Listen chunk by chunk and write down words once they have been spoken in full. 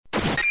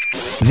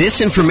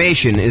This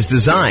information is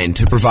designed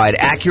to provide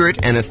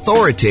accurate and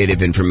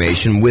authoritative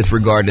information with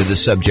regard to the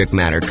subject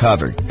matter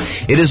covered.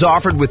 It is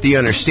offered with the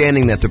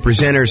understanding that the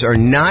presenters are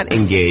not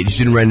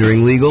engaged in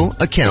rendering legal,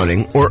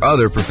 accounting, or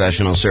other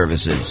professional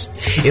services.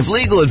 If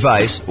legal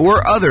advice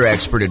or other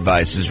expert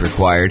advice is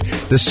required,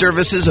 the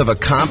services of a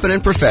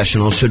competent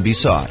professional should be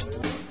sought.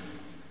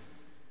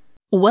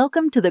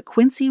 Welcome to the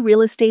Quincy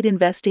Real Estate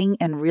Investing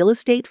and Real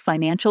Estate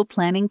Financial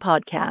Planning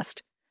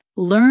Podcast.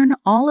 Learn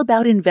all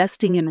about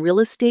investing in real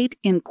estate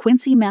in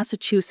Quincy,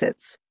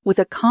 Massachusetts, with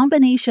a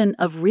combination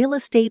of real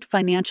estate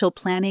financial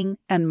planning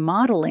and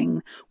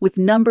modeling with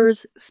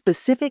numbers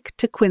specific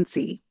to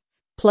Quincy,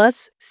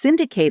 plus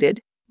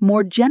syndicated,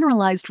 more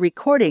generalized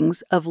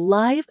recordings of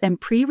live and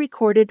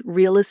pre-recorded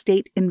real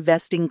estate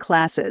investing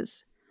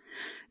classes.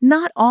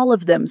 Not all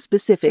of them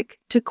specific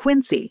to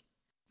Quincy.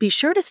 Be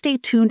sure to stay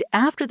tuned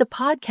after the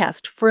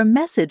podcast for a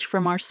message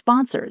from our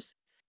sponsors.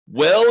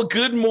 Well,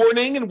 good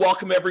morning and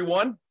welcome,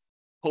 everyone.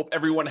 Hope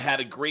everyone had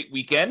a great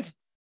weekend.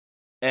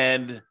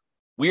 And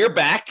we are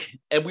back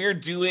and we are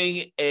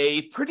doing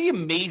a pretty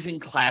amazing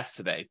class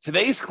today.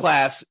 Today's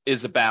class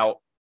is about,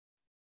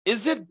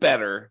 is it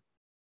better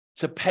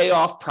to pay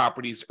off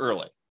properties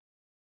early?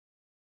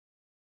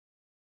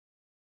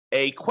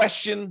 A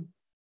question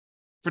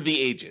for the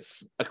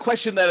ages, a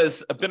question that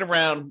has been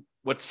around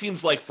what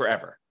seems like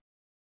forever.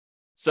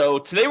 So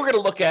today we're going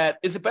to look at,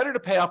 is it better to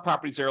pay off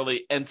properties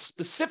early? And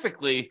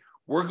specifically,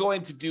 we're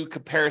going to do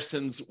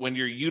comparisons when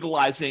you're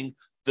utilizing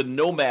the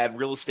Nomad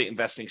real estate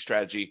investing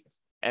strategy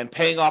and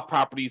paying off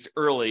properties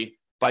early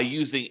by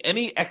using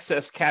any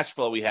excess cash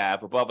flow we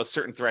have above a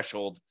certain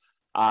threshold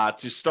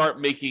to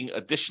start making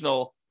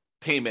additional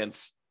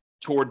payments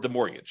toward the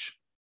mortgage.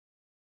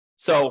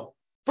 So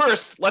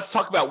first, let's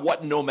talk about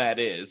what Nomad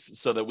is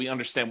so that we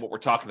understand what we're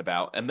talking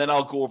about. And then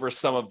I'll go over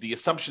some of the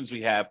assumptions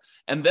we have.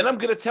 And then I'm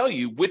going to tell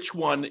you which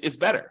one is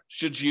better.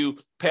 Should you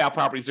pay out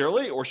properties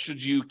early or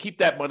should you keep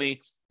that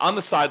money on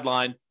the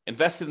sideline,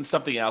 invest it in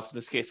something else, in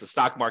this case, the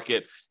stock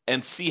market,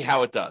 and see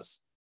how it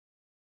does?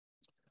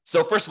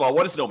 So first of all,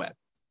 what is Nomad?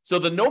 So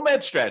the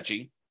Nomad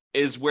strategy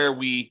is where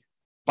we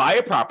buy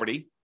a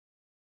property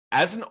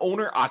as an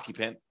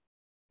owner-occupant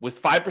with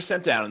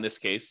 5% down in this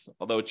case,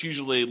 although it's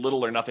usually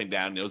little or nothing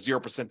down,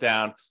 0%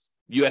 down,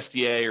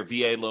 USDA or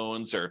VA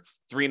loans, or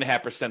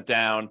 3.5%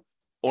 down,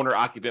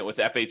 owner-occupant with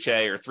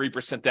FHA, or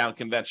 3% down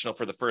conventional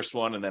for the first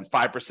one, and then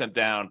 5%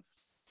 down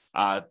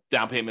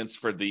down payments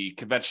for the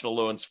conventional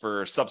loans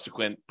for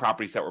subsequent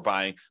properties that we're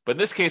buying. But in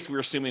this case, we're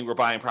assuming we're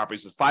buying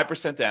properties with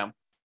 5% down,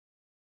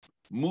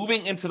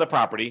 moving into the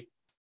property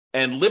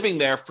and living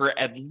there for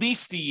at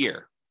least a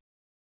year.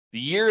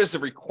 The year is a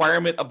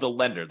requirement of the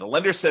lender. The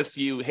lender says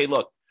to you, hey,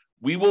 look,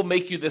 we will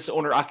make you this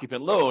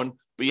owner-occupant loan,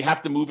 but you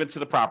have to move into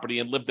the property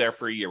and live there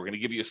for a year. We're going to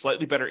give you a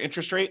slightly better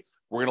interest rate.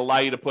 We're going to allow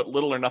you to put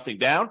little or nothing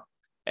down.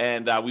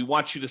 And we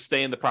want you to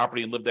stay in the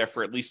property and live there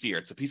for at least a year.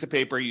 It's a piece of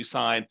paper. You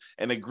sign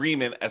an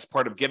agreement as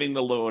part of getting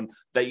the loan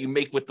that you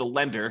make with the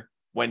lender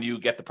when you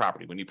get the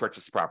property, when you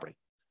purchase the property.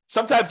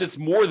 Sometimes it's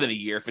more than a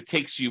year if it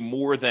takes you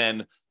more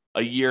than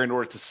a year in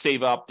order to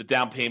save up the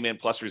down payment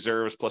plus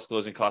reserves plus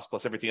closing costs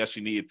plus everything else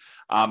you need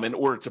in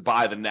order to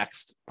buy the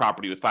next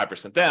property with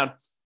 5% down.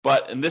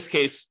 But in this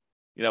case,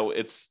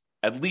 it's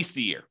at least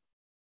a year.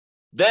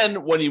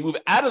 Then when you move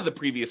out of the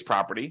previous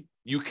property,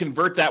 you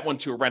convert that one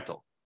to a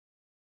rental.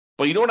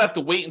 But you don't have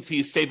to wait until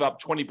you save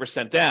up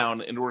 20% down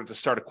in order to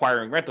start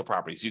acquiring rental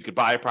properties. You could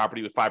buy a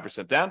property with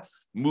 5% down,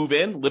 move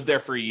in, live there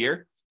for a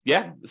year.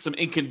 Yeah, some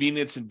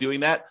inconvenience in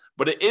doing that,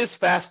 but it is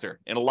faster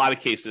in a lot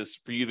of cases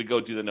for you to go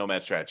do the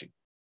Nomad strategy.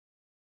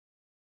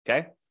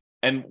 Okay?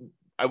 And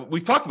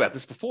we've talked about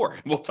this before.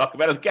 We'll talk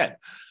about it again.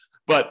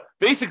 But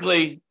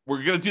basically,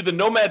 we're going to do the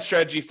Nomad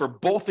strategy for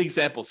both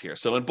examples here.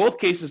 So in both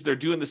cases, they're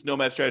doing this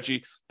Nomad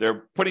strategy.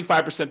 They're putting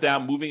 5%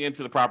 down, moving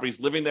into the properties,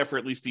 living there for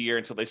at least a year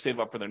until they save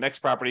up for their next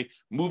property,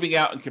 moving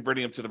out and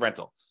converting them to the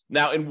rental.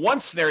 Now, in one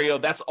scenario,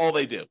 that's all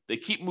they do. They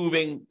keep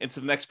moving into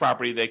the next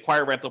property. They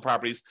acquire rental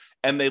properties,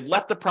 and they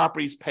let the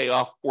properties pay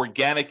off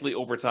organically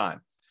over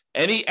time.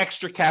 Any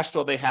extra cash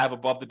flow they have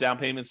above the down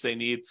payments they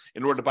need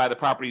in order to buy the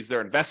properties, they're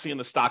investing in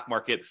the stock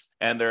market,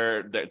 and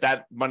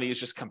that money is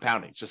just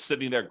compounding, it's just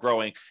sitting there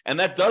growing.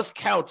 And that does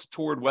count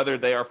toward whether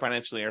they are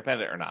financially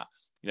independent or not.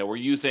 We're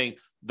using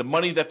the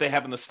money that they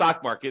have in the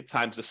stock market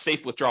times the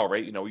safe withdrawal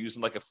rate. We're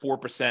using like a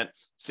 4%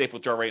 safe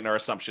withdrawal rate in our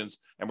assumptions.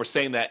 And we're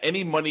saying that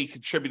any money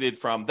contributed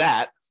from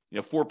that,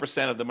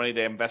 4% of the money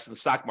they invest in the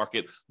stock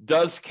market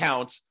does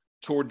count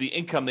toward the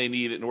income they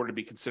need in order to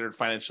be considered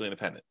financially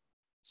independent.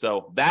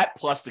 So that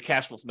plus the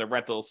cash flow from their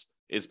rentals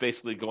is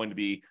basically going to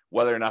be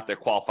whether or not they're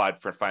qualified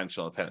for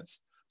financial independence.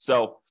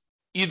 So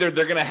either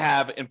they're going to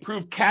have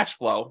improved cash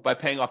flow by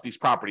paying off these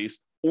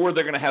properties, or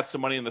they're going to have some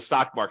money in the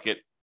stock market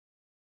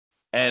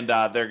and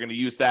they're going to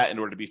use that in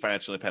order to be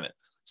financially independent.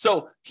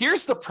 So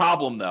here's the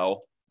problem,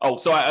 though.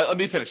 Let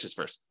me finish this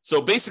first.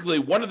 So basically,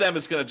 one of them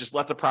is going to just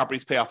let the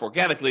properties pay off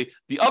organically.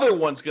 The other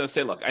one's going to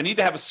say, look, I need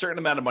to have a certain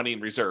amount of money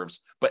in reserves,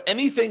 but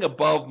anything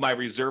above my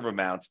reserve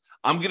amount,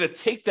 I'm going to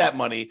take that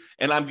money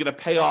and I'm going to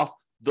pay off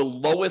the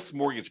lowest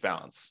mortgage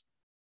balance.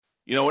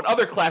 In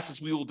other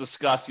classes, we will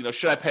discuss,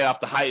 should I pay off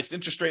the highest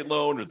interest rate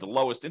loan or the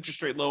lowest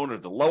interest rate loan or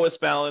the lowest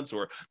balance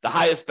or the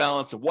highest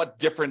balance, and what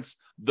difference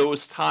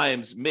those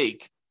times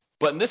make.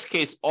 But in this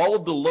case, all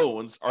of the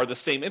loans are the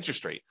same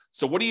interest rate.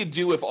 So what do you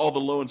do if all the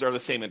loans are the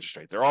same interest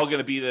rate? They're all going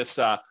to be this,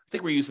 I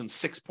think we're using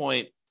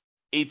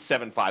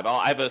 6.875.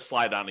 I have a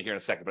slide on it here in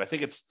a second, but I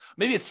think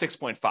maybe it's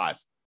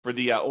 6.5 for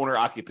the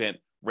owner-occupant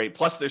rate,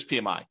 plus there's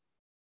PMI.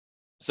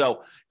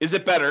 So is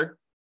it better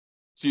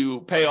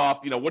to pay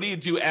off, what do you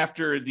do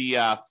after the,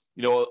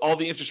 all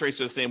the interest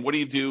rates are the same? What do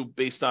you do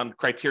based on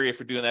criteria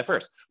for doing that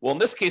first? Well, in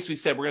this case, we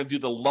said we're going to do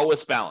the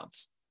lowest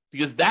balance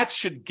because that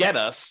should get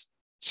us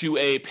to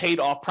a paid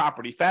off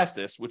property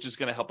fastest, which is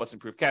going to help us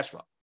improve cash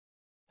flow.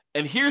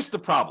 And here's the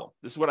problem.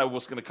 This is what I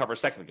was going to cover a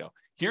second ago.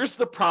 Here's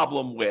the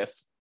problem with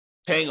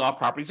paying off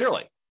properties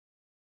early.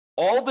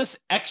 All this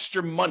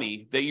extra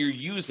money that you're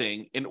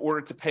using in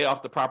order to pay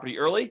off the property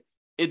early,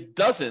 it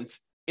doesn't,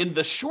 in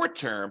the short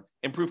term,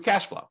 improve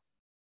cash flow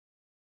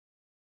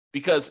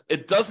because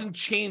it doesn't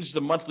change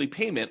the monthly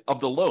payment of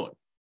the loan.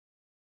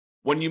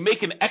 When you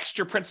make an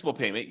extra principal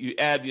payment, you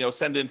add,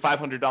 send in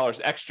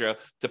 $500 extra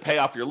to pay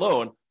off your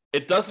loan,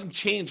 it doesn't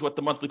change what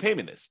the monthly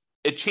payment is.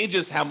 It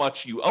changes how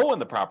much you owe on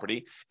the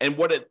property. And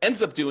what it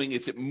ends up doing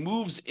is it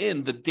moves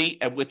in the date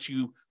at which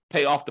you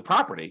pay off the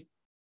property.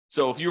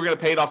 So if you were going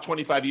to pay it off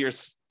 25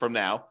 years from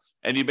now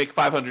and you make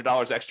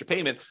 $500 extra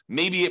payment,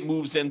 maybe it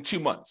moves in 2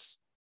 months.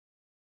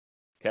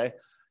 Okay.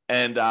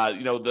 And,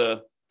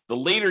 the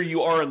later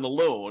you are in the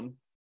loan,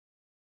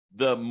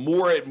 the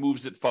more it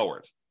moves it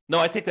forward. No,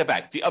 I take that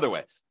back. It's the other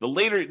way.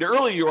 The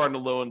earlier you are in the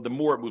loan, the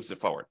more it moves it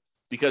forward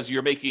because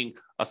you're making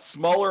a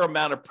smaller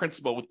amount of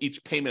principal with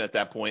each payment at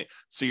that point.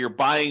 So you're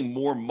buying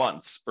more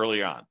months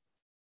early on.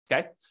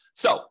 Okay.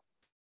 So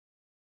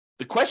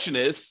the question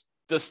is,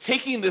 does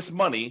taking this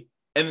money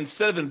and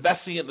instead of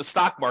investing it in the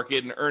stock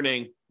market and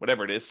earning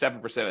whatever it is,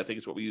 7%, I think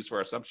is what we use for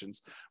our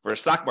assumptions for a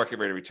stock market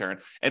rate of return,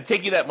 and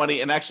taking that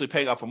money and actually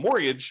paying off a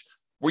mortgage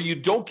where you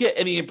don't get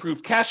any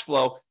improved cash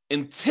flow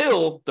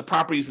until the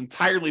property is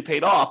entirely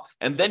paid off.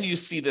 And then you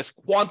see this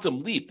quantum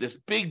leap, this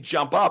big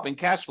jump up in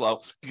cash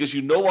flow because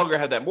you no longer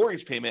have that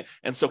mortgage payment.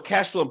 And so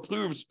cash flow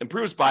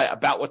improves by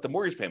about what the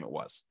mortgage payment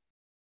was.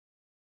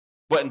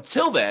 But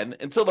until then,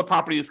 until the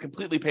property is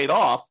completely paid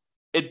off,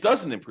 it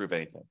doesn't improve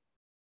anything.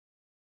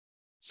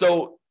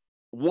 So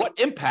what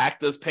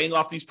impact does paying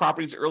off these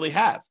properties early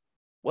have?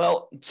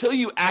 Well, until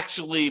you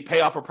actually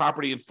pay off a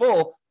property in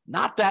full,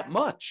 not that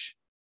much,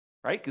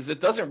 right? Because it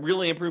doesn't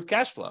really improve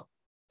cash flow.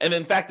 And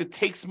in fact, it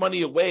takes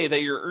money away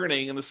that you're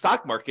earning in the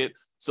stock market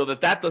so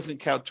that doesn't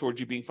count towards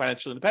you being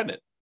financially independent.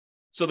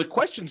 So the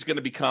question is going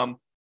to become,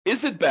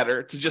 is it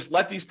better to just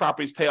let these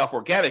properties pay off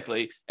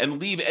organically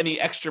and leave any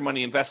extra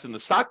money invested in the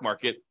stock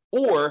market,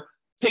 or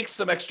take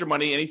some extra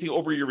money, anything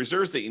over your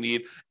reserves that you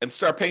need, and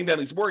start paying down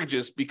these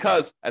mortgages?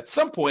 Because at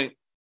some point,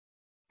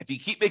 if you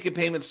keep making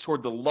payments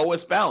toward the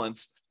lowest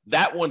balance,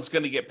 that one's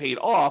going to get paid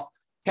off.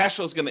 Cash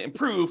flow is going to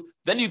improve.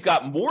 Then you've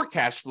got more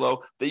cash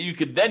flow that you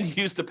could then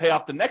use to pay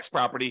off the next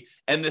property,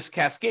 and this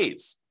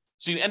cascades.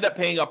 So you end up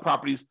paying off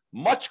properties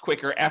much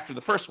quicker after the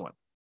first one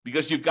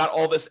because you've got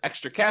all this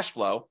extra cash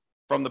flow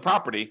from the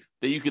property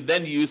that you could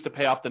then use to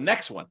pay off the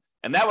next one.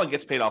 And that one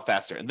gets paid off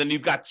faster. And then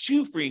you've got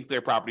 2 free and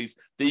clear properties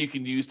that you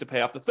can use to pay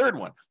off the third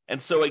one.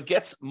 And so it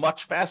gets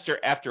much faster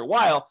after a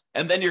while.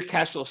 And then your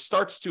cash flow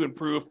starts to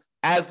improve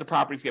as the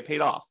properties get paid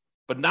off,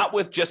 but not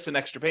with just an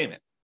extra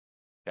payment.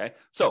 Okay.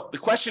 So the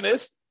question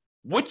is,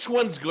 which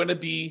one's going to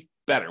be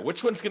better?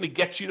 Which one's going to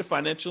get you to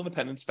financial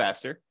independence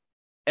faster?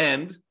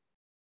 And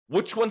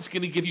which one's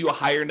going to give you a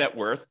higher net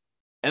worth?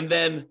 And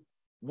then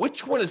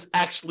which one is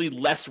actually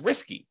less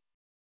risky?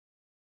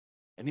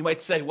 And you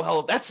might say,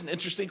 well, that's an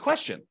interesting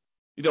question.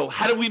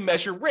 How do we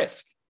measure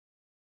risk?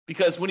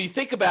 Because when you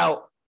think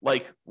about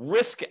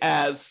risk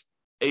as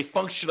a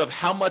function of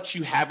how much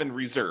you have in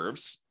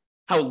reserves,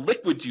 how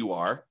liquid you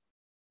are,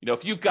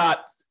 if you've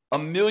got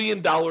 $1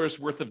 million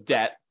worth of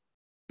debt,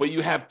 but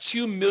you have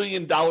 $2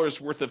 million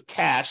worth of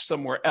cash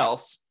somewhere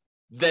else,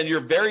 then you're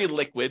very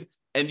liquid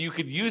and you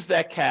could use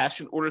that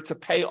cash in order to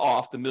pay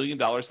off the $1 million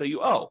that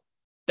you owe.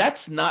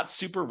 That's not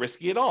super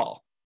risky at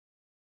all.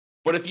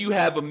 But if you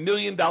have $1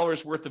 million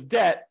worth of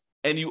debt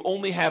and you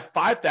only have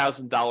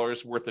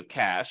 $5,000 worth of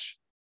cash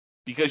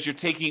because you're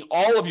taking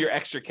all of your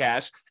extra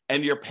cash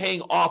and you're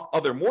paying off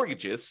other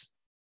mortgages,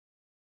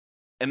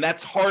 and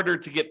that's harder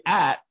to get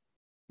at.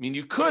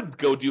 You could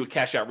go do a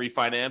cash out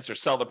refinance or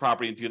sell the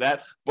property and do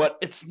that, but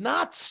it's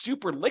not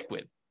super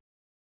liquid.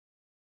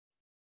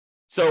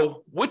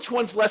 So which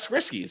one's less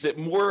risky? Is it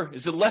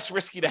less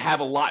risky to have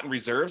a lot in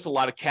reserves, a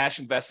lot of cash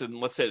invested in,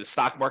 let's say, the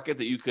stock market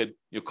that you could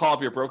call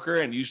up your broker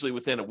and usually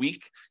within a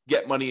week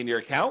get money in your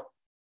account?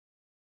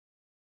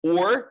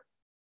 Or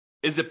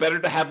is it better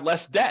to have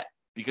less debt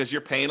because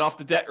you're paying off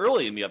the debt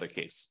early in the other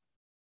case?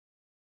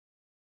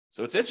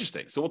 So it's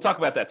interesting. So we'll talk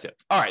about that too.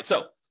 All right.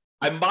 So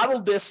I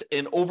modeled this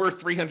in over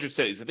 300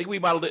 cities. I think we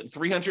modeled it in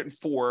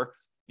 304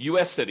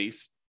 U.S.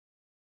 cities.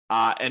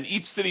 And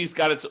each city's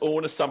got its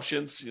own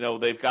assumptions.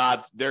 They've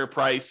got their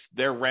price,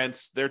 their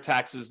rents, their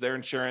taxes, their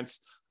insurance,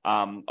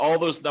 All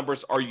those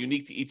numbers are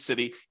unique to each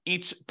city.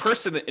 Each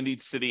person in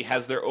each city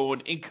has their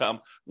own income,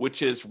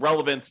 which is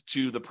relevant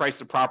to the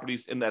price of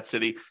properties in that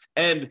city.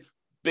 And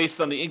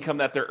based on the income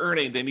that they're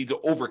earning, they need to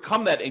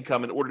overcome that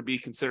income in order to be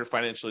considered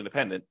financially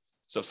independent.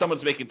 So if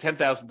someone's making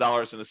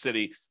 $10,000 in a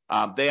city,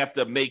 they have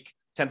to make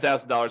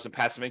 $10,000 in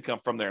passive income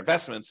from their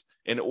investments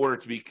in order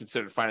to be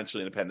considered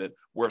financially independent.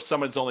 Where if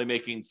someone's only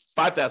making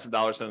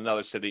 $5,000 in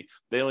another city,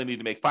 they only need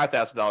to make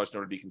 $5,000 in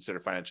order to be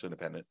considered financially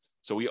independent.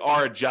 So we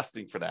are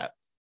adjusting for that.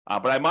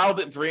 But I modeled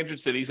it in 300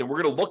 cities, and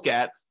we're going to look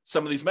at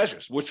some of these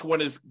measures. Which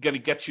one is going to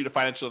get you to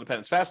financial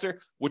independence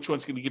faster? Which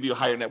one's going to give you a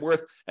higher net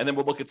worth? And then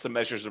we'll look at some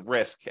measures of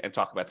risk and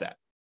talk about that.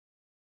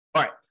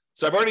 All right.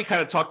 So I've already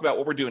kind of talked about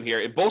what we're doing here.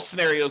 In both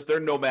scenarios,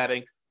 they're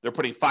nomading. They're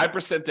putting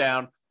 5%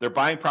 down. They're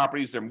buying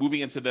properties. They're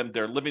moving into them.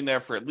 They're living there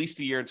for at least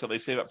a year until they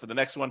save up for the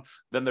next one.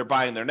 Then they're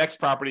buying their next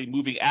property,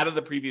 moving out of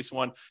the previous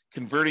one,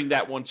 converting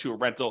that one to a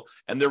rental,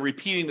 and they're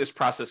repeating this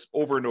process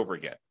over and over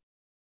again.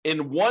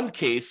 In one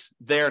case,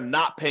 they're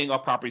not paying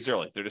off properties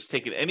early. They're just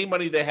taking any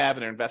money they have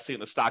and they're investing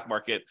in the stock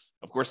market.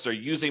 Of course, they're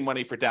using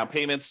money for down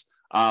payments.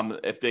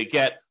 If they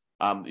get,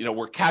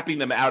 we're capping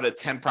them out at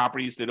 10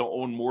 properties. They don't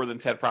own more than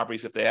 10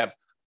 properties. If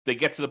they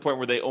get to the point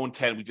where they own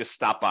 10, we just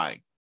stop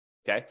buying.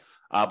 Okay.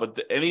 But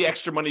any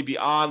extra money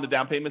beyond the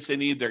down payments they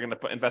need, they're going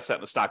to invest that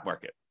in the stock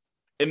market.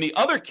 In the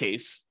other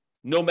case,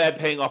 Nomad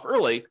paying off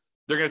early,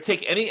 they're going to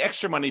take any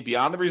extra money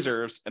beyond the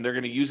reserves and they're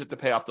going to use it to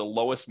pay off the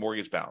lowest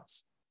mortgage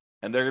balance.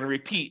 And they're going to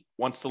repeat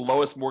once the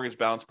lowest mortgage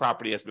balance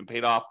property has been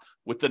paid off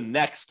with the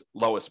next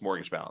lowest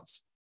mortgage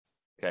balance.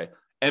 Okay.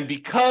 And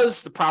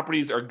because the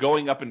properties are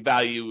going up in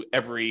value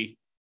every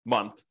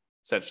month,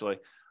 essentially,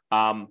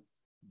 the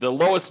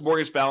lowest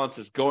mortgage balance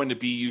is going to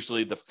be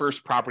usually the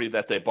first property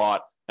that they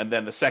bought, and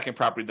then the second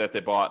property that they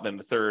bought, and then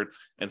the third.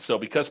 And so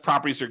because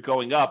properties are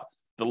going up,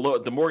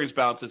 the mortgage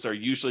balances are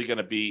usually going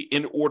to be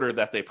in order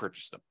that they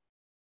purchased them.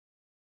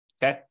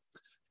 Okay.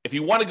 If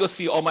you want to go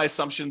see all my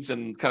assumptions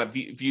and kind of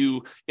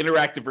view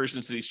interactive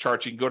versions of these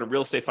charts, you can go to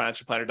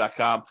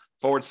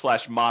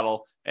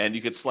realestatefinancialplanner.com/model, and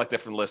you can select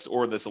that from the list,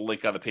 or there's a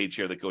link on the page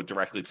here that go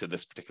directly to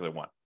this particular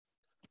one.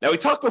 Now, we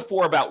talked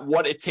before about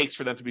what it takes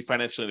for them to be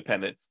financially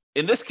independent.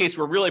 In this case,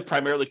 we're really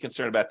primarily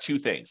concerned about two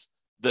things: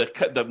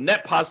 the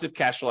net positive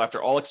cash flow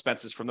after all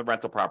expenses from the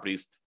rental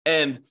properties,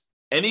 and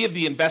any of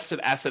the invested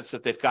assets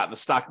that they've got in the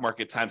stock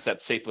market times that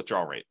safe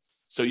withdrawal rate.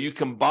 So you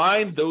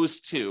combine those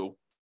two,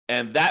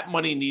 and that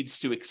money needs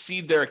to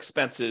exceed their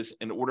expenses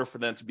in order for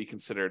them to be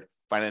considered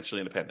financially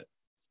independent.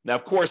 Now,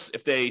 of course,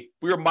 if we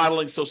were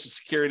modeling Social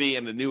Security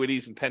and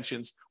annuities and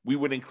pensions, we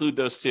would include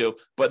those too.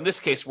 But in this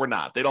case, we're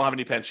not. They don't have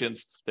any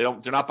pensions. They're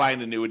not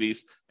buying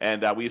annuities,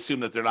 and we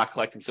assume that they're not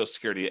collecting Social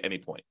Security at any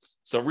point.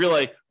 So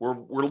really,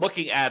 we're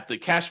looking at the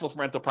cash flow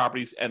from rental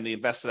properties and the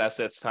invested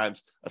assets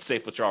times a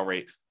safe withdrawal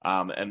rate.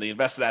 And the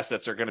invested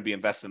assets are going to be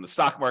invested in the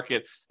stock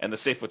market, and the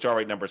safe withdrawal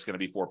rate number is going to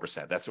be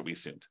 4%. That's what we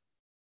assumed.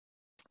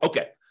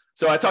 Okay.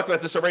 So I talked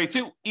about this already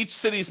too. Each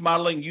city's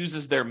modeling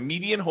uses their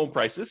median home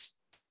prices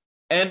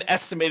and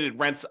estimated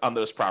rents on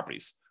those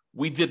properties.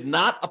 We did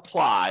not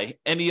apply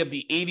any of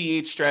the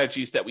 88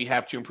 strategies that we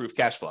have to improve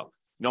cash flow.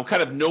 I'm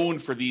kind of known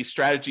for these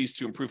strategies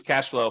to improve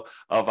cash flow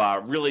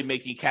of really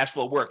making cash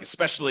flow work,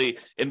 especially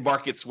in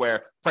markets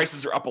where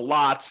prices are up a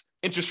lot,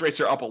 interest rates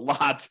are up a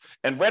lot,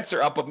 and rents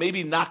are up, but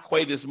maybe not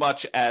quite as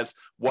much as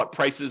what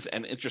prices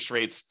and interest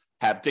rates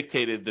have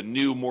dictated the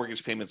new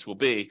mortgage payments will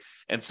be.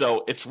 And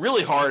so it's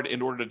really hard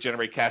in order to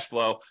generate cash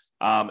flow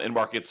in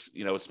markets,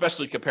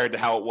 especially compared to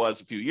how it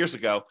was a few years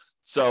ago.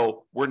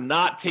 So we're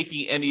not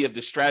taking any of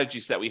the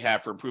strategies that we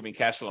have for improving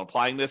cash flow and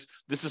applying this.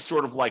 This is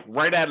sort of like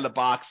right out of the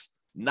box,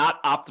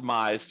 not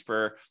optimized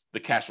for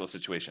the cash flow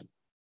situation.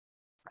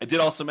 I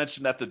did also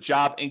mention that the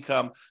job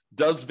income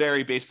does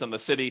vary based on the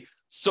city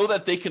so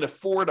that they can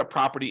afford a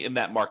property in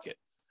that market.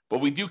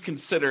 But we do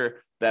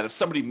consider that if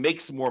somebody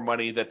makes more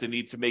money, that they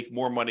need to make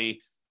more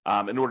money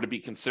in order to be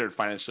considered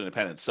financially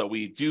independent. So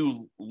we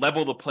do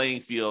level the playing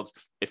field.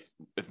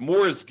 If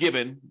more is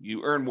given,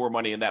 you earn more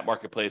money in that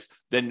marketplace,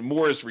 then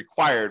more is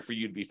required for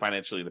you to be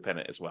financially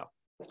independent as well.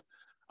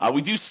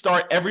 We do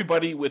start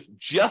everybody with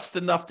just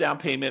enough down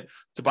payment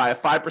to buy a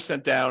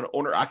 5% down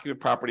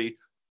owner-occupant property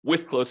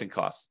with closing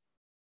costs.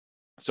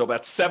 So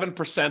about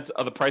 7%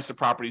 of the price of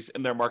properties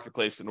in their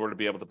marketplace in order to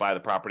be able to buy the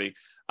property.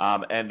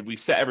 And we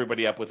set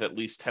everybody up with at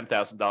least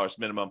 $10,000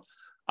 minimum.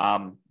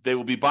 They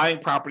will be buying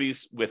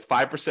properties with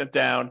 5%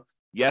 down.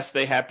 Yes,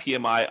 they have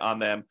PMI on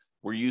them.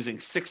 We're using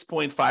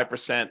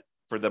 6.5%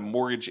 for the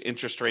mortgage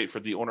interest rate for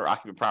the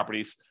owner-occupant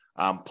properties,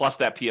 plus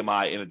that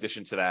PMI in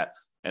addition to that.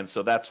 And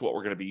so that's what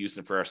we're going to be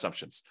using for our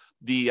assumptions.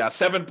 The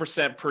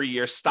 7% per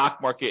year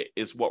stock market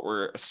is what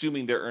we're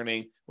assuming they're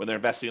earning when they're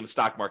investing in the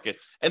stock market.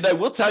 And I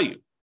will tell you,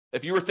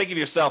 if you were thinking to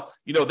yourself,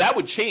 that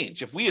would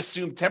change. If we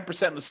assumed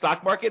 10% in the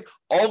stock market,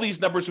 all these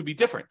numbers would be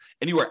different.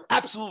 And you are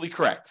absolutely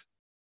correct.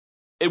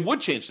 It would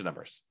change the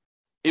numbers.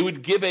 It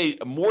would give a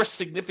more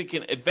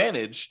significant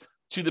advantage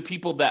to the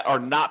people that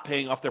are not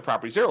paying off their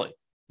properties early,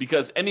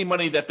 because any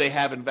money that they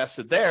have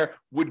invested there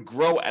would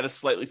grow at a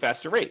slightly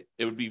faster rate.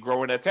 It would be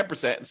growing at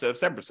 10% instead of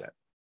 7%.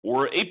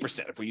 or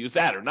 8% if we use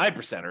that, or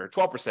 9%, or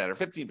 12%, or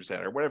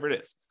 15%, or whatever it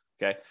is.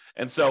 Okay.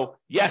 And so,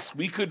 yes,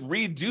 we could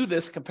redo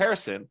this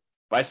comparison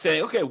by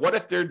saying, okay, what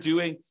if they're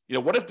doing,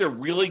 what if they're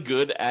really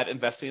good at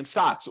investing in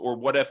stocks? Or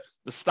what if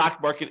the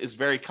stock market is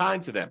very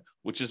kind to them,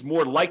 which is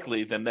more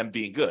likely than them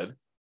being good,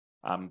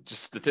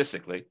 just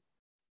statistically.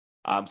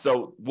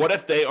 So what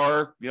if they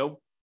are,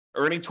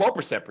 earning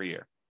 12% per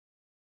year?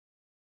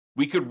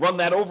 We could run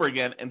that over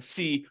again and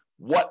see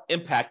what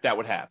impact that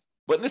would have.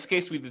 But in this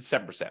case, we did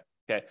 7%.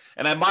 Okay.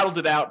 And I modeled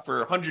it out for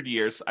 100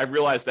 years. I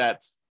realized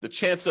that the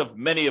chance of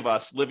many of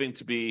us living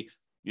to be,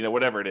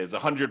 whatever it is,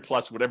 100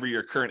 plus, whatever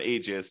your current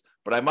age is,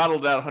 but I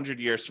modeled it out 100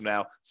 years from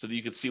now so that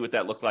you could see what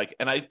that looked like.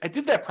 And I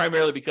did that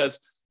primarily because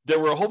there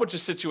were a whole bunch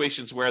of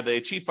situations where they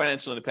achieved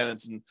financial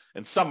independence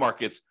in some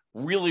markets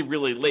really,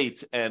 really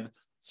late. And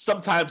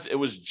sometimes it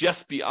was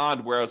just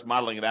beyond where I was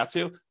modeling it out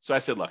to. So I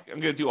said, look, I'm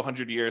going to do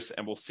 100 years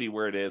and we'll see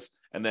where it is.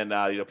 And then,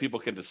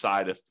 people can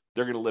decide if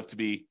they're going to live to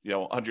be,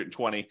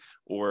 120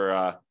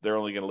 or they're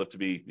only going to live to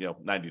be,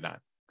 99.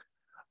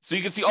 So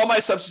you can see all my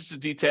assumptions in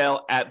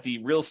detail at the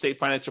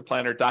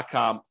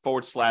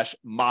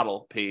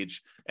realestatefinancialplanner.com/model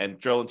page and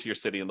drill into your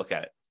city and look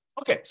at it.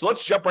 Okay, so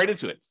let's jump right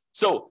into it.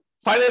 So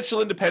financial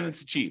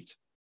independence achieved.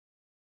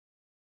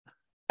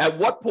 At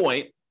what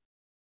point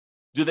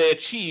do they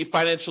achieve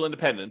financial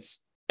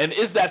independence? And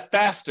is that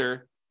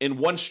faster in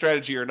one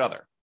strategy or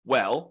another?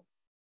 Well,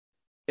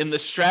 in the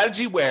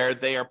strategy where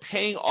they are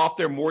paying off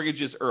their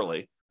mortgages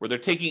early, where they're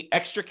taking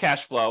extra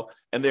cash flow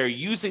and they're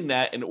using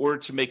that in order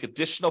to make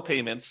additional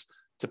payments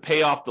to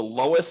pay off the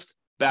lowest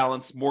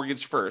balance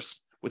mortgage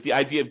first, with the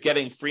idea of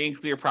getting free and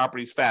clear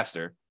properties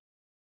faster.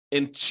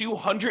 In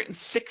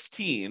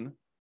 216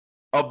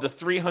 of the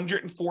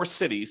 304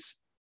 cities,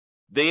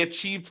 they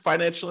achieved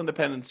financial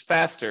independence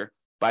faster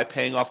by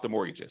paying off the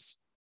mortgages.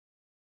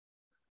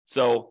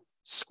 So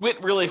squint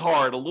really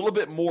hard, a little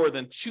bit more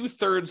than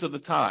 2/3 of the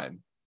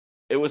time,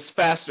 it was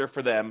faster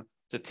for them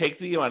to take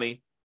the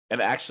money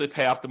and actually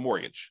pay off the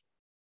mortgage,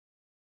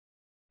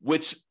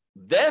 which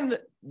then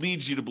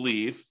leads you to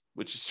believe,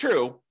 which is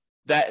true,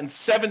 that in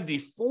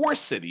 74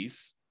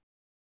 cities,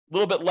 a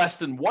little bit less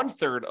than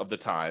 1/3 of the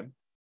time,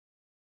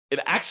 it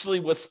actually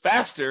was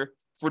faster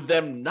for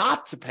them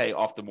not to pay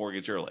off the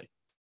mortgage early.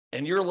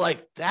 And you're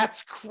like,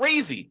 that's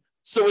crazy.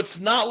 So it's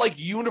not like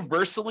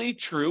universally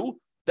true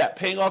that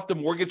paying off the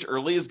mortgage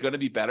early is going to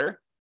be better.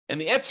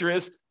 And the answer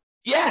is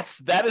yes,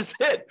 that is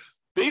it.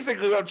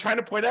 Basically, what I'm trying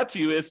to point out to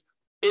you is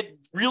it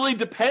really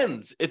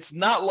depends. It's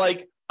not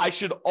like I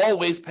should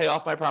always pay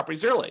off my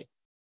properties early.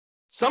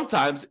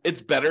 Sometimes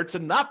it's better to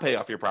not pay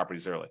off your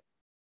properties early.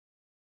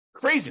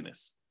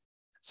 Craziness.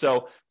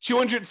 So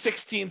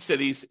 216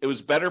 cities, it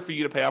was better for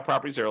you to pay off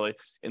properties early.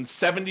 In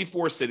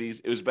 74 cities,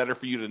 it was better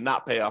for you to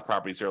not pay off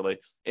properties early.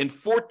 In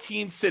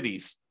 14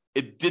 cities,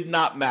 it did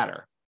not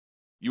matter.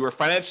 You were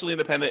financially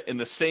independent in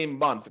the same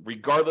month,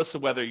 regardless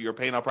of whether you were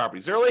paying off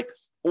properties early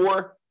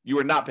or you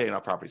were not paying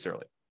off properties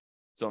early.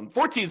 So in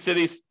 14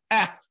 cities,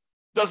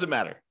 doesn't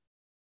matter.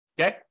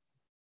 Okay?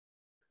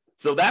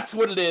 So that's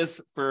what it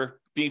is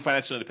for being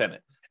financially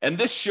independent. And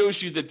this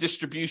shows you the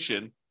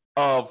distribution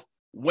of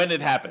when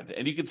it happened.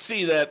 And you can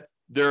see that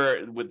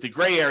there, with the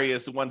gray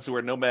areas, the ones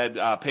where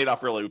Nomad paid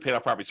off early, we paid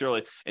off properties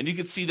early. And you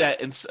can see that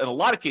in a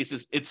lot of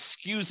cases, it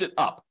skews it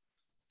up.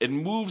 It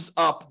moves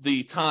up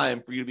the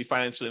time for you to be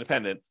financially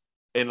independent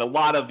in a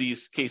lot of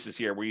these cases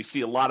here, where you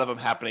see a lot of them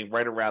happening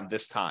right around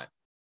this time.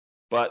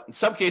 But in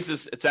some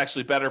cases, it's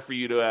actually better for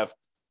you to have,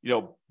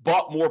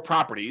 bought more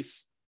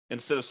properties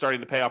instead of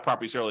starting to pay off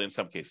properties early in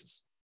some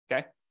cases.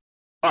 Okay.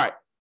 All right.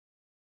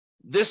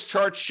 This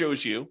chart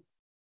shows you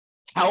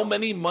how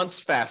many months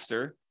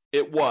faster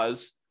it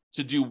was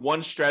to do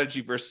one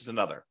strategy versus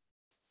another.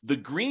 The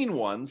green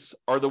ones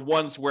are the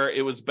ones where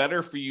it was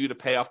better for you to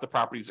pay off the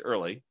properties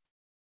early.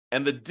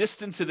 And the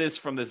distance it is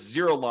from the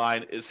zero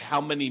line is how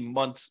many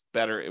months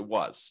better it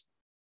was.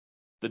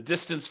 The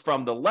distance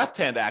from the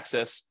left-hand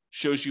axis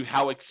shows you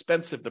how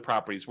expensive the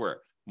properties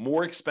were.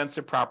 More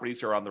expensive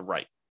properties are on the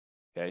right.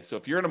 Okay, so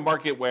if you're in a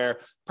market where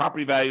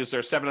property values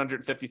are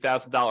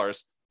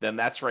 $750,000, then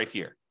that's right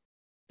here.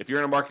 If you're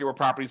in a market where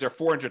properties are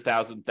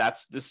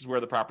 $400,000, this is where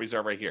the properties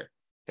are right here.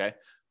 Okay,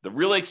 the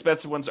really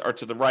expensive ones are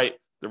to the right.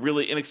 The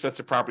really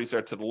inexpensive properties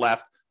are to the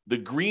left. The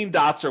green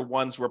dots are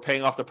ones where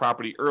paying off the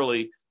property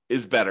early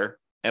is better,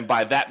 and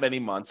by that many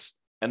months.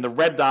 And the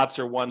red dots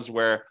are ones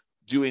where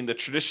doing the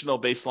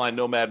traditional baseline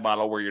Nomad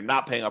model, where you're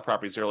not paying off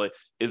properties early,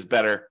 is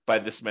better by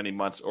this many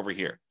months over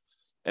here.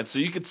 And so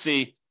you can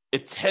see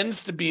it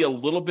tends to be a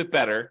little bit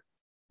better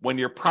when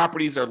your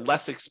properties are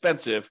less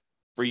expensive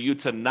for you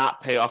to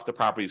not pay off the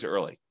properties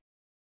early.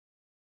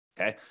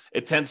 Okay,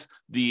 it tends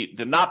the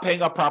not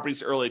paying off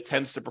properties early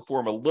tends to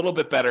perform a little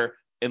bit better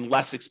in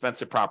less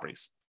expensive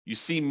properties. You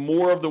see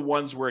more of the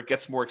ones where it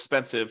gets more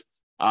expensive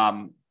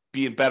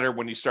being better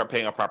when you start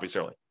paying off properties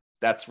early.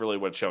 That's really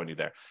what it's showing you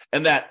there.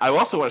 And that I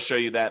also want to show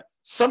you that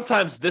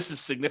sometimes this is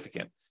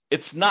significant.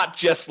 It's not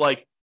just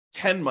like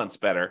 10 months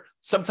better.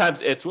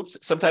 Sometimes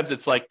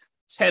it's like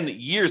 10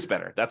 years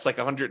better. That's like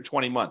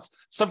 120 months.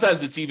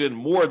 Sometimes it's even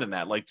more than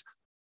that, like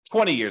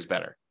 20 years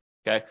better.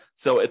 Okay,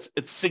 so it's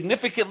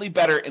significantly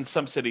better in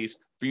some cities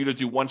for you to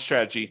do one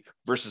strategy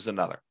versus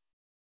another.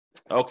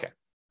 Okay.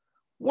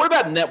 What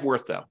about net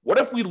worth, though? What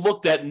if we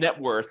looked at net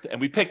worth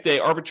and we picked an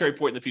arbitrary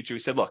point in the future? We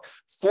said, look,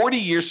 40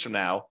 years from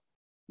now,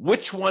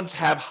 which ones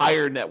have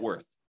higher net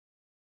worth?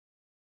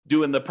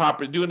 Doing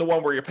the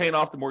one where you're paying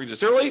off the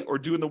mortgages early, or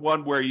doing the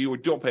one where you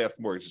don't pay off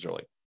the mortgages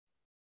early?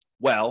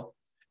 Well,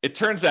 it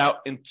turns out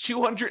in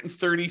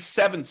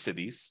 237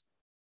 cities,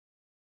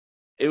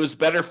 it was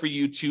better for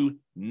you to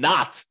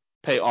not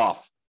pay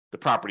off the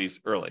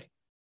properties early.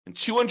 In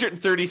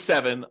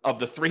 237 of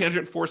the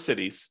 304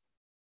 cities,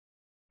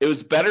 it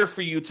was better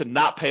for you to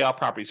not pay off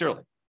properties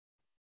early.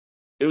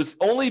 It was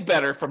only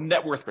better from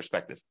net worth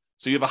perspective.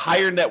 So you have a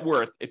higher net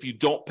worth if you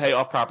don't pay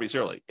off properties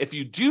early. If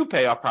you do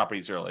pay off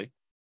properties early,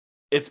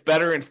 it's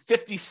better in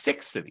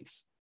 56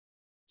 cities.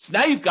 So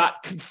now you've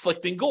got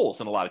conflicting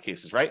goals in a lot of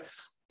cases, right?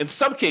 In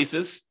some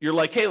cases, you're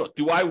like, hey, look,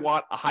 do I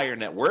want a higher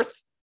net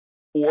worth,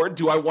 or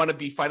do I want to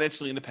be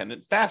financially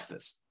independent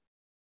fastest?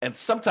 And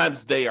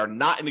sometimes they are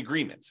not in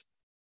agreement.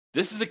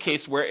 This is a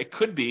case where it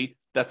could be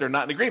that they're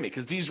not in agreement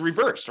because these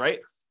reverse, right?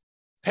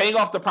 Paying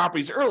off the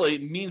properties early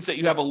means that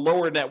you have a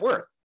lower net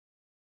worth,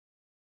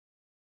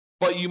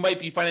 but you might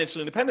be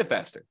financially independent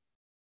faster.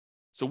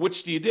 So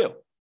which do you do?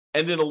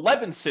 And in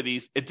 11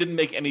 cities, it didn't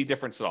make any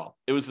difference at all.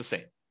 It was the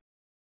same.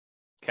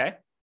 Okay?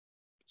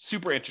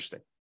 Super interesting.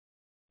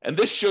 And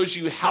this shows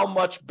you how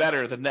much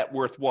better the net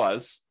worth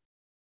was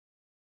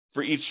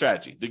for each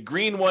strategy. The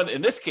green one,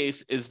 in this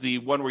case, is the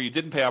one where you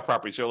didn't pay off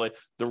properties early.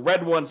 The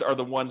red ones are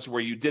the ones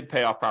where you did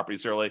pay off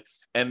properties early.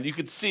 And you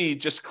can see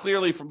just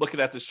clearly from looking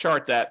at this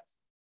chart that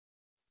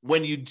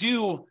when you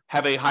do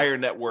have a higher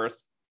net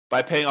worth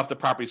by paying off the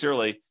properties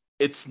early,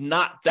 it's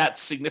not that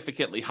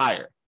significantly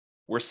higher.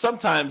 Where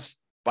sometimes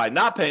by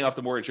not paying off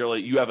the mortgage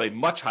early, you have a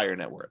much higher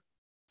net worth.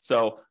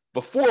 So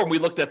before, when we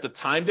looked at the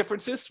time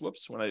differences,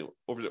 when I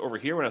over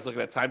here, when I was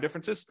looking at time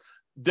differences,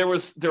 there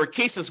were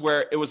cases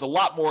where it was a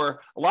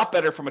lot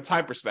better from a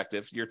time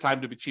perspective. Your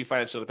time to achieve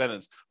financial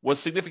independence was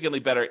significantly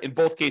better in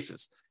both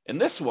cases. In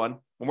this one,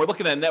 when we're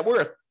looking at net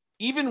worth,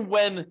 even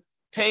when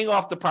paying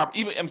off the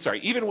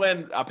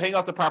paying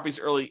off the properties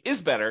early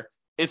is better,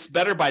 it's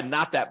better by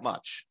not that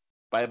much,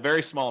 by a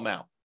very small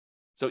amount.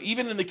 So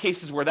even in the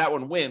cases where that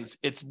one wins,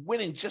 it's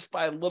winning just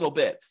by a little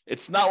bit.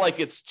 It's not like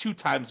it's 2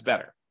 times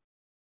better.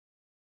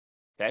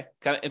 Okay,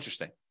 kind of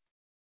interesting.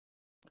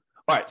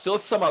 All right, so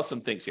let's sum up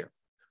some things here.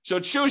 So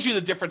it shows you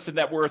the difference in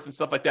net worth and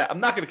stuff like that. I'm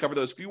not going to cover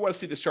those. If you want to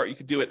see this chart, you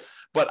can do it.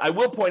 But I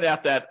will point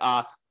out that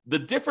the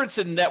difference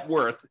in net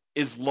worth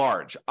is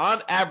large.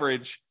 On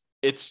average,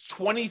 it's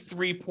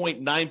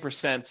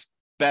 23.9%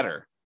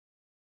 better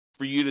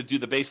for you to do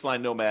the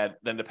baseline Nomad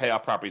than to pay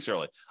off properties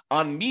early.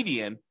 On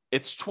median,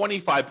 it's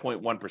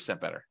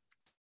 25.1% better.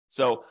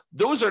 So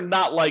those are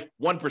not like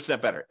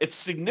 1% better. It's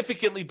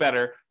significantly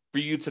better for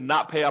you to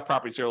not pay off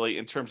properties early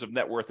in terms of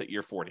net worth at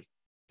year 40.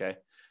 Okay.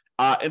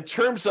 In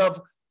terms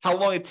of how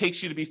long it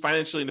takes you to be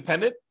financially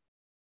independent,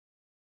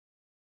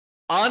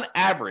 on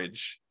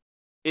average,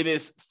 it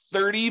is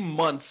 30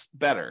 months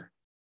better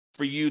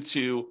for you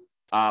to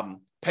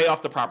pay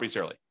off the properties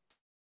early.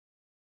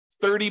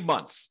 30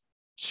 months,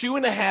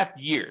 2.5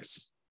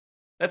 years.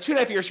 Now,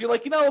 2.5 years, you're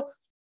like,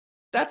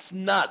 that's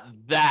not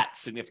that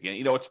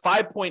significant. It's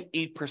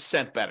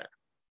 5.8% better.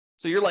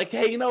 So you're like,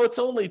 hey, it's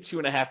only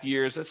 2.5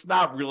 years. It's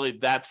not really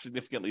that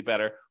significantly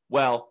better.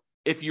 Well,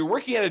 if you're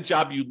working at a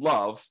job you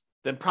love,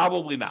 then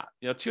probably not.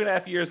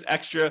 2.5 years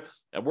extra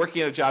and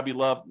working at a job you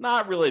love,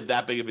 not really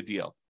that big of a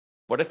deal.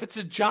 But if it's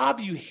a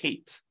job you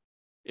hate,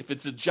 if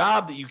it's a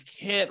job that you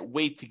can't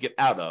wait to get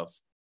out of,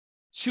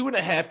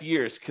 2.5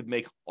 years could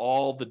make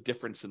all the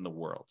difference in the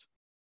world.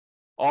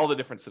 All the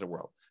difference in the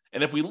world.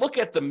 And if we look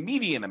at the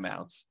median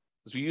amount,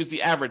 as we use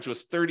the average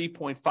was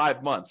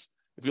 30.5 months.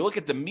 If you look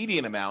at the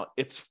median amount,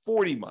 it's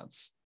 40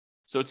 months.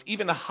 So it's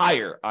even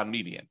higher on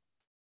median.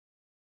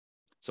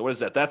 So what is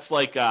that? That's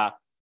like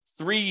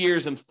 3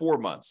 years and 4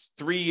 months,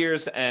 3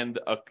 years and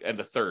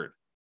a third.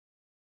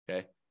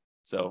 Okay.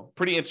 So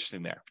pretty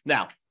interesting there.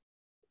 Now,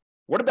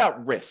 what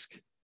about risk?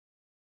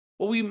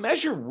 Well, we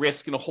measure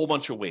risk in a whole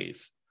bunch of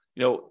ways.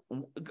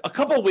 A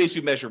couple of ways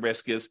we measure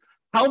risk is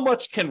how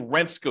much can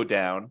rents go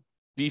down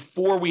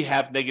before we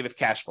have negative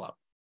cash flow?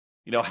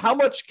 How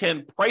much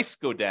can price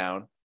go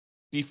down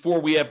before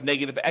we have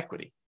negative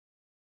equity?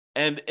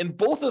 And in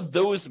both of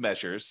those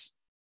measures,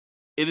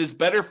 it is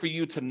better for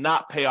you to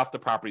not pay off the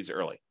properties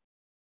early.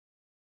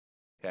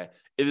 Okay.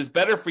 It is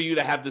better for you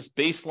to have this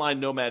baseline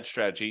Nomad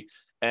strategy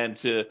and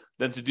to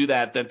do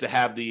that than to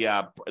have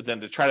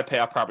than to try to pay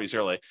off properties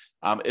early.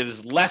 It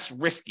is less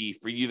risky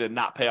for you to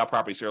not pay off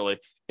properties early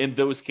in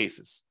those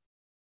cases.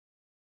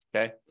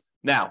 Okay.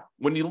 Now,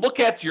 when you look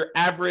at your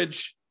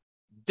average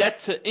debt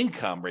to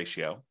income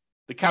ratio,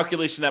 the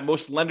calculation that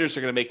most lenders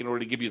are going to make in order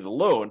to give you the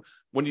loan,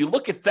 when you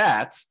look at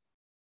that,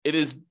 it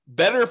is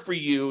better for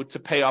you to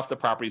pay off the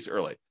properties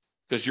early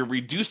because you're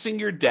reducing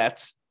your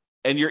debt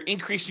and you're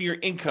increasing your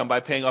income by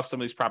paying off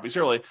some of these properties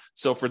early.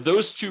 So for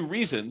those two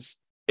reasons,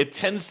 it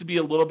tends to be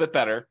a little bit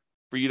better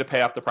for you to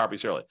pay off the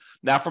properties early.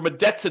 Now, from a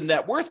debt to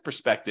net worth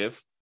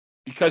perspective,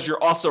 because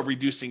you're also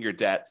reducing your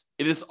debt,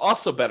 it is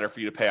also better for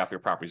you to pay off your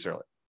properties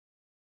early.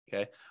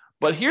 Okay.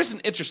 But here's an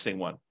interesting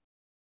one.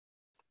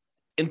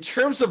 In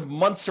terms of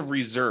months of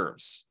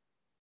reserves,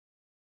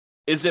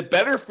 is it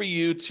better for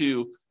you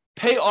to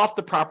pay off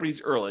the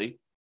properties early,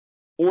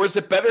 or is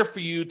it better for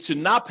you to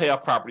not pay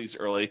off properties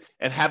early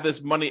and have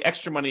this money,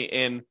 extra money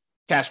in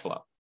cash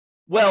flow?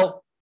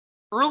 Well,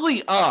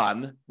 early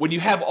on, when you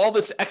have all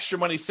this extra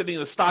money sitting in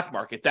the stock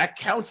market, that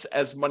counts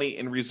as money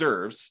in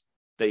reserves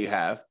that you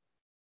have.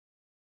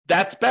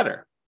 That's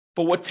better.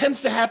 But what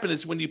tends to happen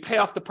is when you pay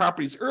off the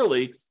properties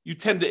early, you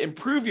tend to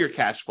improve your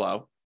cash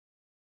flow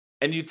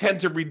and you tend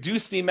to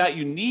reduce the amount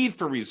you need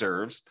for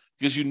reserves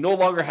because you no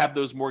longer have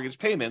those mortgage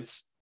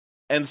payments.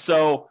 And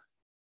so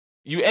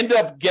you end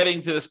up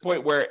getting to this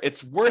point where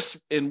it's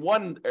worse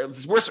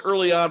it's worse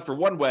early on for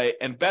one way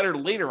and better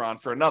later on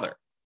for another,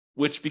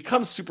 which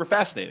becomes super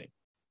fascinating.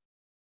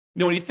 You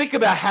know, when you think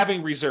about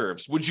having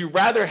reserves, would you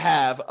rather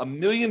have $1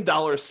 million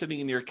sitting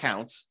in your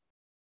accounts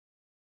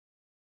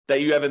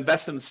that you have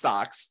invested in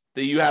stocks,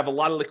 that you have a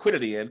lot of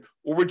liquidity in,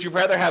 or would you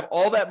rather have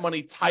all that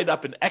money tied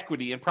up in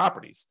equity and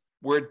properties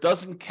where it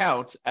doesn't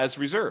count as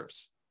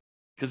reserves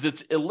because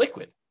it's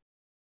illiquid?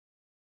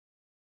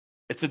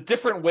 It's a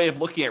different way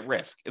of looking at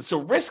risk. And so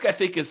risk, I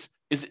think, is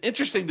an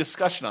interesting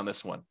discussion on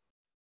this one.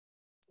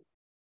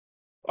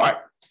 All right,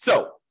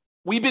 so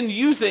we've been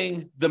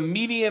using the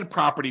median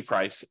property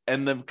price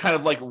and the kind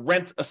of like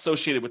rent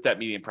associated with that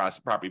median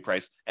property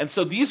price. And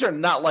so these are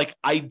not like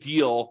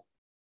ideal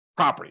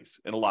properties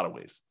in a lot of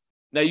ways.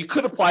 Now, you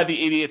could apply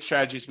the 88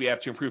 strategies we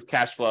have to improve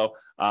cash flow,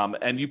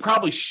 and you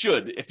probably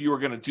should if you were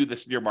going to do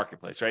this in your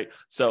marketplace, right?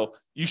 So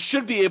you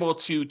should be able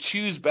to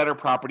choose better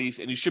properties,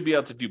 and you should be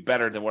able to do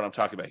better than what I'm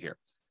talking about here.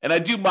 And I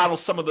do model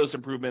some of those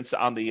improvements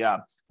on the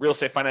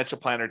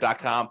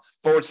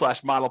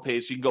realestatefinancialplanner.com/model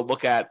page. You can go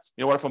look at,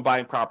 what if I'm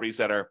buying properties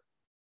that are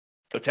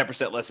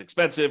 10% less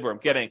expensive, or I'm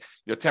getting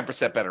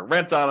 10% better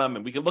rent on them,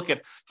 and we can look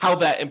at how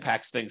that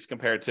impacts things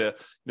compared to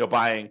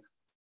buying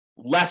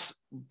less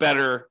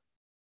better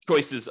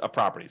choices of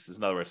properties is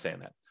another way of saying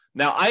that.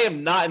 Now, I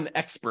am not an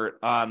expert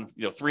on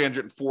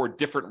 304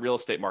 different real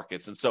estate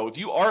markets. And so if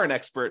you are an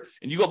expert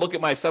and you go look at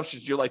my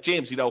assumptions, you're like,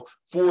 James,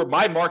 for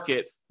my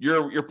market,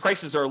 your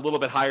prices are a little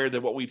bit higher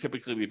than what we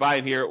typically be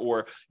buying here,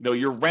 or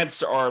your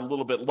rents are a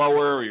little bit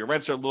lower, or your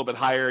rents are a little bit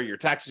higher, your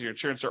taxes, your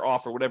insurance are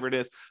off, or whatever it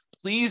is.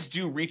 Please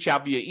do reach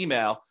out via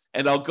email,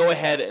 and I'll go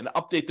ahead and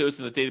update those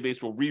in the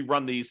database. We'll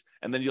rerun these,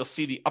 and then you'll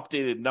see the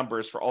updated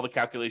numbers for all the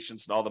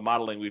calculations and all the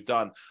modeling we've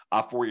done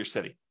for your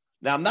city.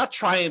 Now, I'm not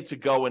trying to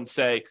go and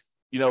say,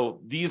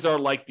 these are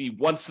like the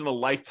once in a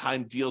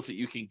lifetime deals that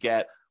you can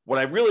get. What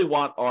I really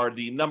want are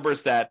the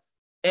numbers that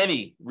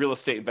any real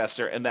estate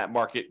investor in that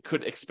market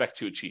could expect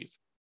to achieve.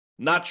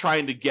 Not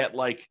trying to get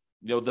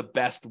the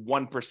best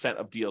 1%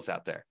 of deals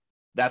out there.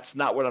 That's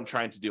not what I'm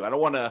trying to do. I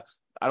don't want to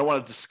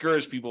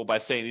discourage people by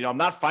saying, I'm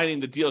not finding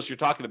the deals you're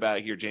talking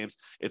about here, James.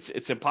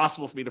 It's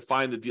impossible for me to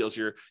find the deals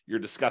you're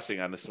discussing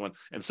on this one.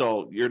 And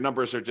so your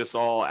numbers are just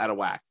all out of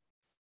whack.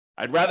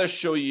 I'd rather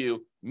show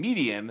you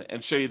median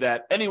and show you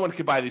that anyone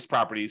could buy these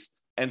properties,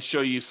 and show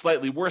you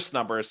slightly worse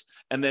numbers.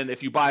 And then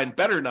if you buy in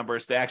better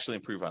numbers, they actually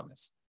improve on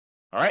this.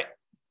 All right.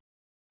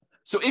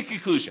 So in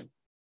conclusion,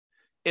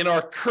 in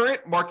our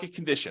current market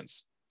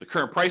conditions, the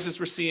current prices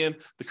we're seeing,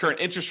 the current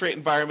interest rate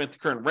environment, the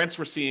current rents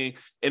we're seeing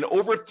in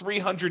over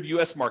 300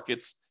 US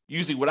markets,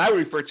 using what I would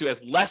refer to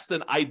as less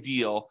than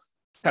ideal,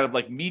 kind of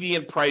like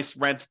median price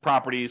rent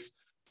properties,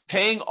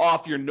 paying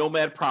off your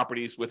Nomad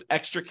properties with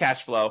extra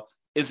cash flow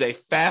is a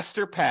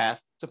faster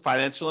path to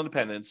financial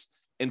independence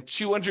in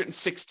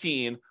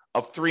 216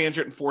 of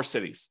 304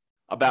 cities.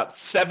 About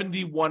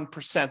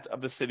 71%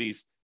 of the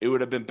cities, it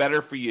would have been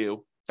better for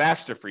you,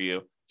 faster for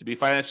you to be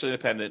financially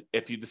independent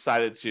if you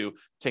decided to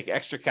take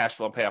extra cash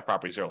flow and pay off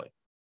properties early.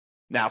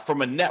 Now,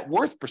 from a net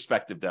worth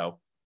perspective, though,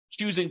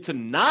 choosing to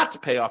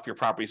not pay off your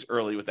properties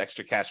early with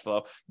extra cash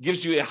flow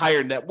gives you a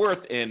higher net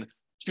worth in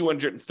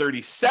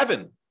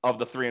 237 of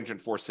the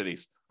 304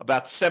 cities,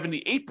 about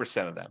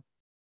 78% of them.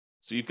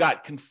 So you've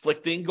got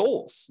conflicting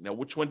goals.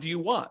 Which one do you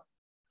want?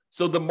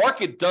 So the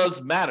market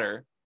does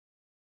matter,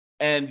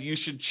 and you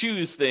should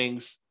choose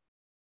things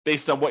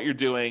based on what you're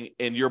doing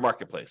in your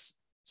marketplace.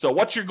 So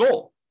what's your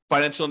goal?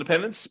 Financial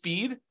independence,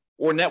 speed,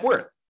 or net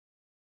worth?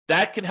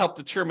 That can help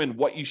determine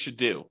what you should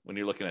do when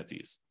you're looking at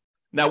these.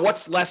 Now,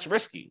 what's less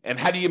risky, and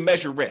how do you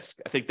measure risk?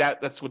 I think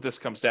that's what this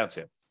comes down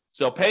to.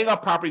 So paying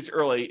off properties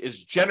early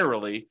is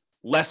generally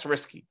less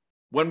risky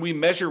when we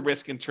measure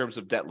risk in terms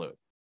of debt load.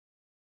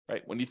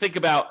 Right? When you think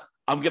about,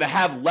 I'm going to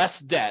have less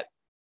debt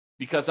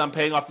because I'm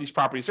paying off these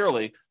properties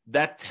early,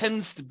 that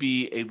tends to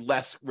be a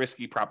less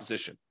risky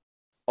proposition.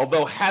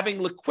 Although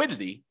having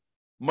liquidity,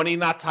 money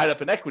not tied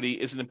up in equity,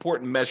 is an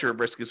important measure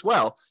of risk as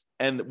well.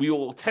 And we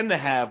will tend to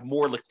have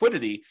more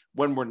liquidity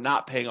when we're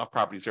not paying off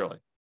properties early,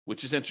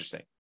 which is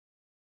interesting.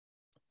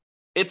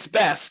 It's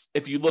best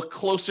if you look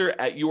closer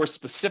at your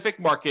specific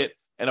market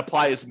and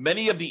apply as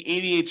many of the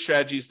 88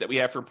 strategies that we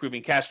have for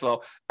improving cash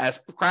flow as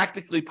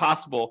practically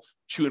possible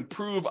to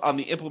improve on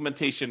the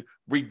implementation,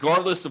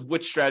 regardless of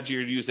which strategy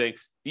you're using,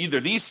 either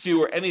these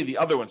two or any of the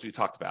other ones we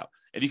talked about.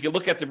 And you can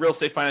look at the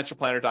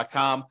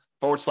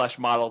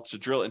realestatemanancialplanner.com/model to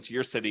drill into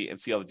your city and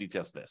see all the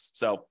details of this.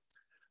 So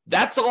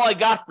that's all I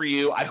got for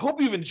you. I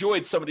hope you've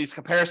enjoyed some of these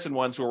comparison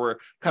ones where we're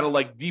kind of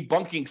like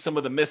debunking some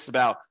of the myths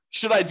about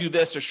should I do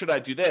this or should I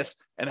do this,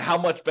 and how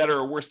much better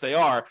or worse they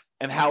are,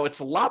 and how it's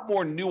a lot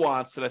more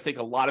nuanced than I think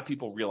a lot of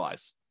people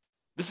realize.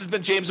 This has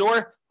been James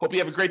Orr. Hope you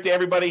have a great day,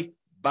 everybody.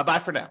 Bye-bye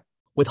for now.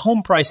 With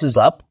home prices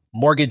up,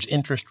 mortgage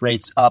interest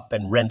rates up,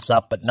 and rents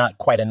up, but not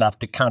quite enough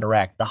to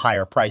counteract the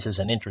higher prices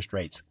and interest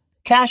rates,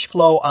 cash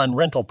flow on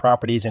rental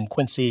properties in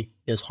Quincy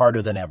is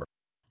harder than ever.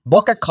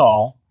 Book a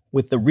call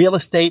with the Real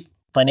Estate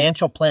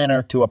Financial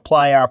Planner to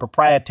apply our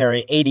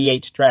proprietary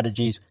 88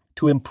 strategies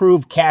to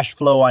improve cash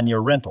flow on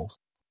your rentals.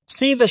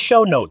 See the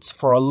show notes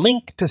for a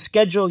link to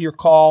schedule your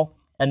call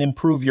and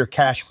improve your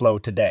cash flow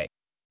today.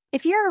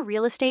 If you're a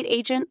real estate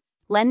agent,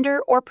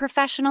 lender, or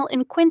professional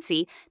in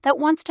Quincy that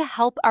wants to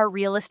help our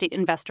real estate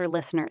investor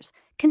listeners,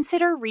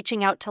 consider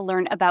reaching out to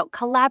learn about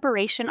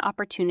collaboration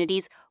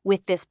opportunities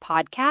with this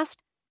podcast.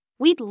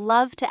 We'd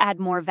love to add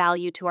more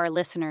value to our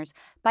listeners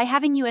by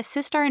having you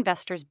assist our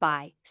investors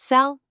buy,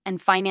 sell,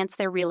 and finance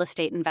their real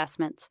estate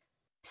investments.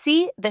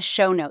 See the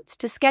show notes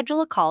to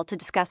schedule a call to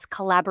discuss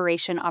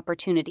collaboration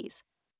opportunities.